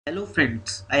Hello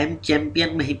friends, I am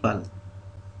Champion Mahipal.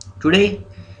 Today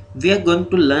we are going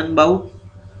to learn about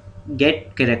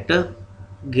get character,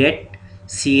 get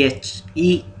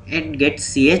che and get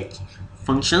ch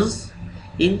functions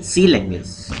in C language.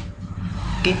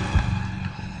 Okay,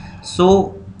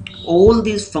 so all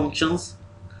these functions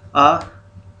are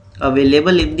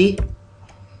available in the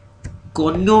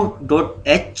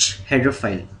Conio.h header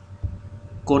file.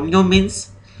 Conio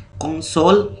means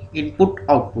console input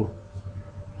output.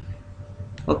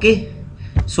 Okay,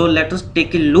 so let us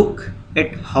take a look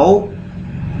at how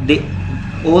they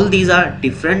all these are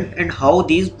different and how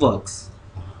these works.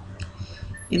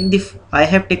 In the I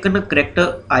have taken a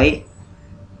character I.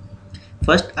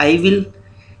 First I will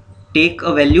take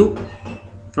a value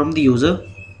from the user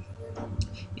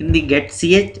in the get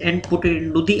ch and put it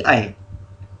into the I,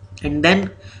 and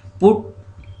then put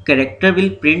character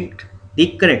will print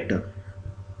the character,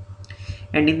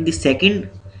 and in the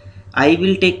second I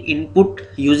will take input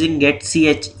using get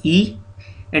che,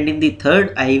 and in the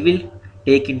third I will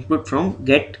take input from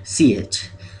get ch.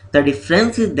 The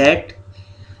difference is that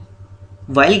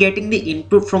while getting the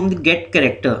input from the get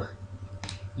character,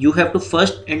 you have to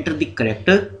first enter the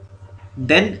character,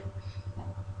 then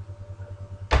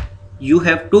you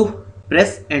have to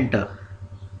press enter,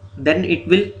 then it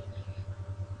will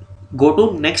go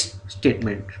to next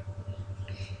statement.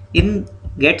 In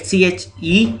get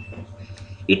che,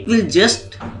 it will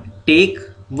just take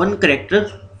one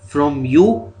character from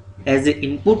you as an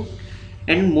input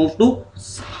and move to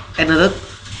another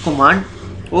command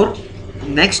or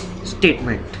next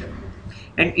statement,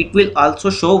 and it will also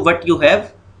show what you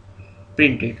have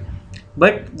printed.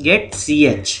 But get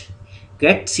ch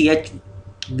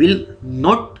will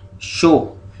not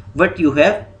show what you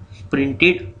have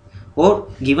printed or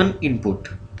given input.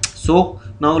 So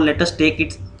now let us take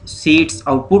it see its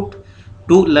output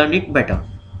to learn it better.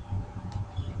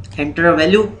 Enter a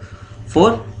value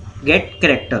for get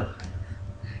character.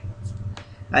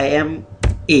 I am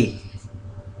A.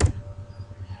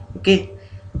 Okay,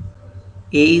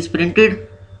 A is printed.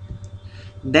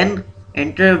 Then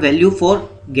enter a value for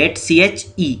get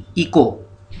che echo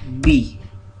B.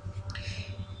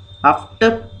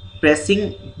 After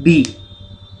pressing B,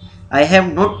 I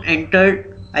have not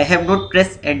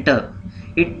pressed enter.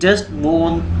 It just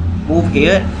move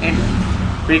here and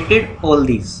printed all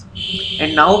these.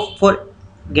 And now for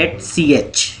get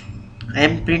ch, I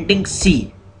am printing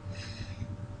C.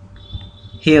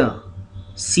 Here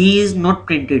C is not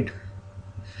printed.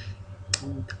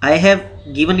 I have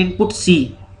given input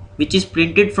C, which is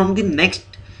printed from the next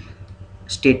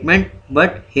statement,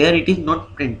 but here it is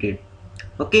not printed.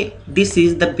 Okay, this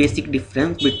is the basic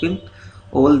difference between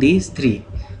all these three.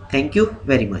 Thank you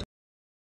very much.